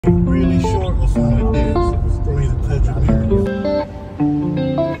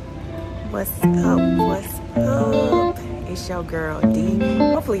What's up? What's up? It's your girl D.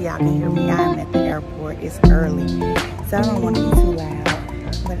 Hopefully y'all can hear me. I am at the airport. It's early, so I don't want to be too loud.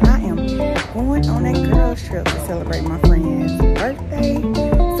 But I am going on a girls trip to celebrate my friend's birthday.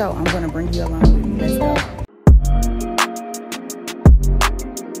 So I'm gonna bring you along with me. Let's go.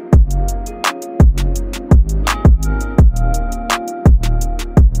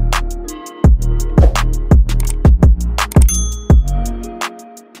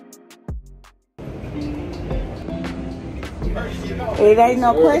 It ain't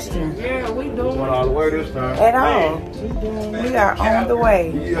no question. Yeah, we doing all the way this time. At all. We are on the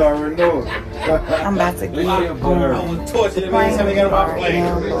way. You already know it. I'm about to get on the plane.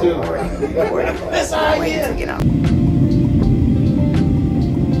 That's all waiting to get on.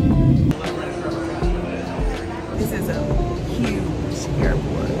 This is a huge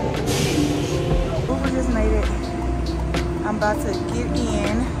airport. We just made it. I'm about to get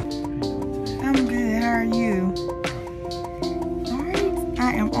in. I'm good. How are you?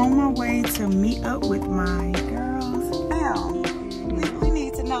 I am on my way to meet up with my girls. Now, we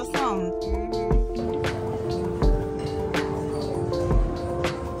need to know something.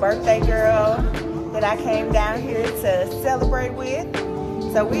 Birthday girl that I came down here to celebrate with.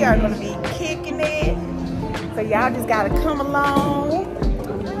 So we are going to be kicking it. So y'all just got to come along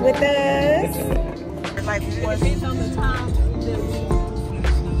with us. Like, depends on the time.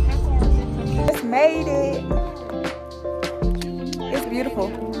 Just made it. It's beautiful.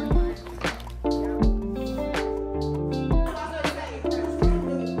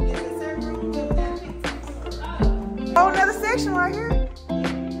 Oh, another section right here.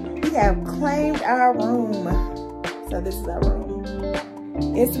 We have claimed our room. So this is our room.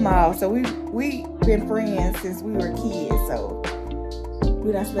 It's small. So we've been friends since we were kids. So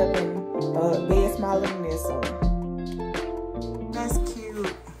we done slept in a bed smaller than this. So that's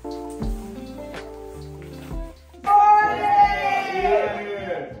cute.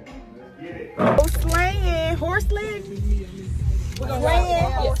 Oh, slaying. Horse sled?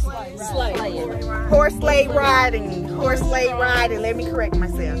 Horse sleigh riding. Horse sleigh riding. Let me correct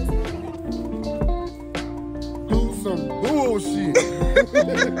myself. Do some bullshit.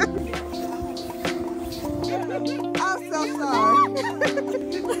 I'm so sorry.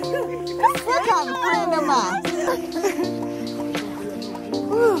 What kind of friend am I?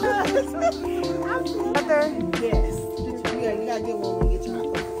 Yes. Yeah, you gotta get one when you get your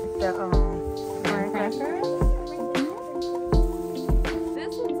firecracker.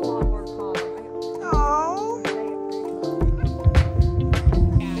 This one's a lot more calm. Oh.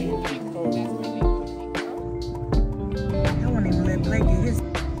 I won't even let Blake get his.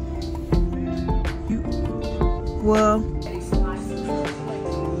 Well.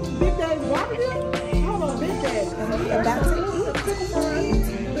 Big Dad's barbecue? Hold on, Big Dad's. We're about to eat.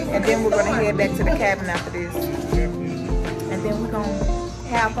 And then we're going to head back to the cabin after this. And then we're going to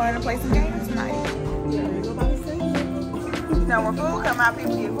have fun and play some games tonight. You know, when food come out,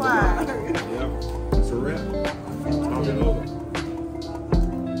 people get quiet. Yeah, it's a wrap. Talking over.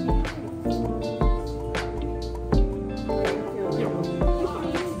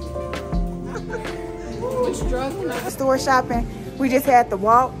 Store shopping. We just had to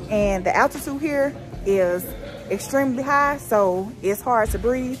walk, and the altitude here is extremely high, so it's hard to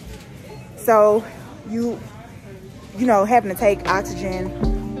breathe. So you know, having to take oxygen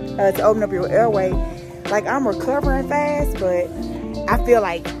to open up your airway. Like, I'm recovering fast, but I feel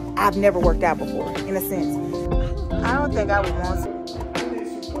like I've never worked out before, in a sense. I don't think I would want to.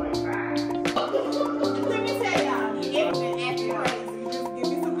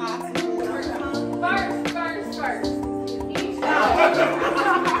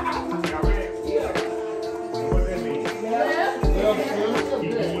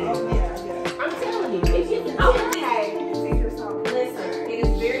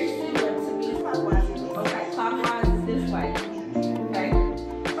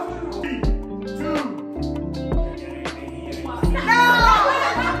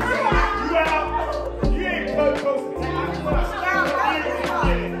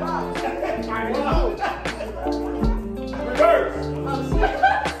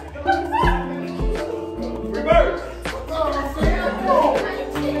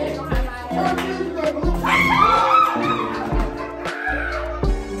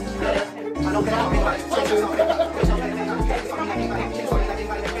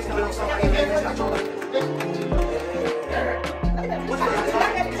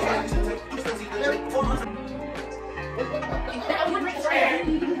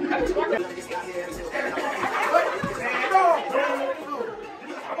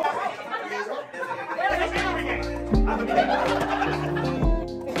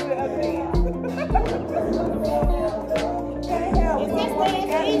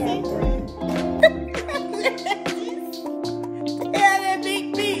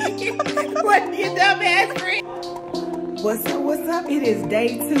 what, you dumbass friend? What's up? It is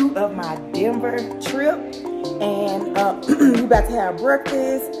day 2 of my Denver trip. And we about to have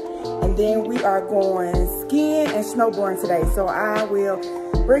breakfast. And then we are going skiing and snowboarding today. So I will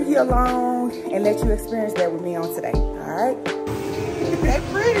bring you along and let you experience that with me on today. All right? They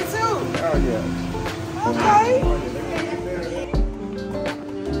pretty too. Oh, yeah. Okay.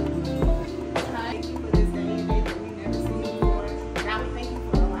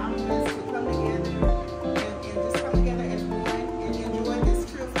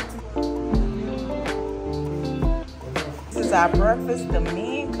 Our breakfast, the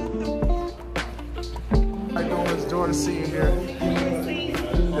men cooked. How you doing, Miss Jordan? See you here. Here's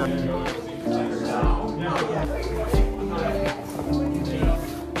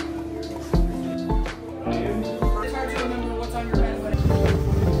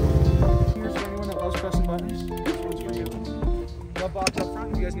for anyone that loves pressing buttons. This one's for you. Glove box up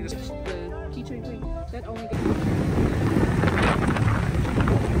front. You guys need to. The keychain thing. That only gets.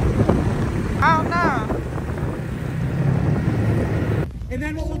 Oh no. And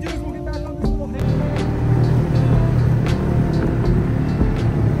then what we'll do is we'll get back on this little hill.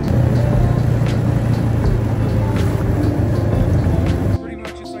 Pretty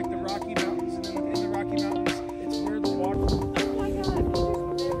much just like the Rocky Mountains, and then within the Rocky Mountains, it's where the water. Oh my god.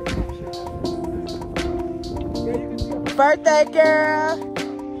 Yeah, you can see it. Birthday girl.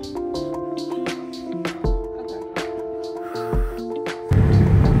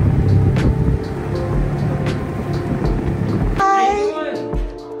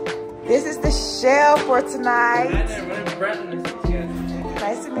 This is the shell for tonight.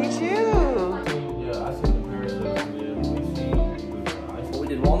 Nice to meet you. We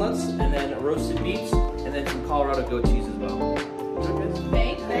did walnuts and then roasted beets and then some Colorado goat cheese as well.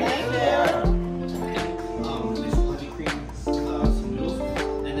 Thank you. This will be cream, some noodles,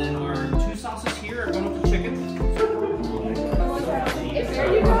 and then our 2 sauces here are going with the chicken.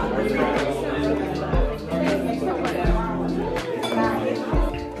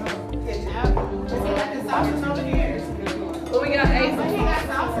 Oh, we got 8.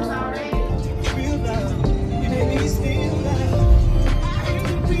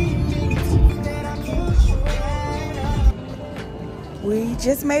 We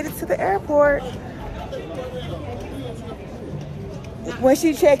just made it to the airport. Once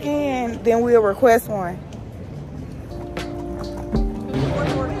you check in, then we'll request one.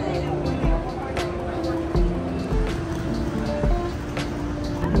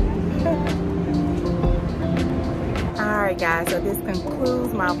 Alright guys, so this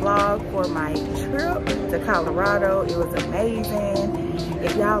concludes my vlog for my trip to Colorado. It was amazing.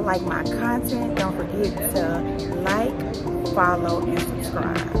 If y'all like my content, don't forget to like, follow, and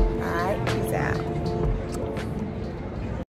subscribe.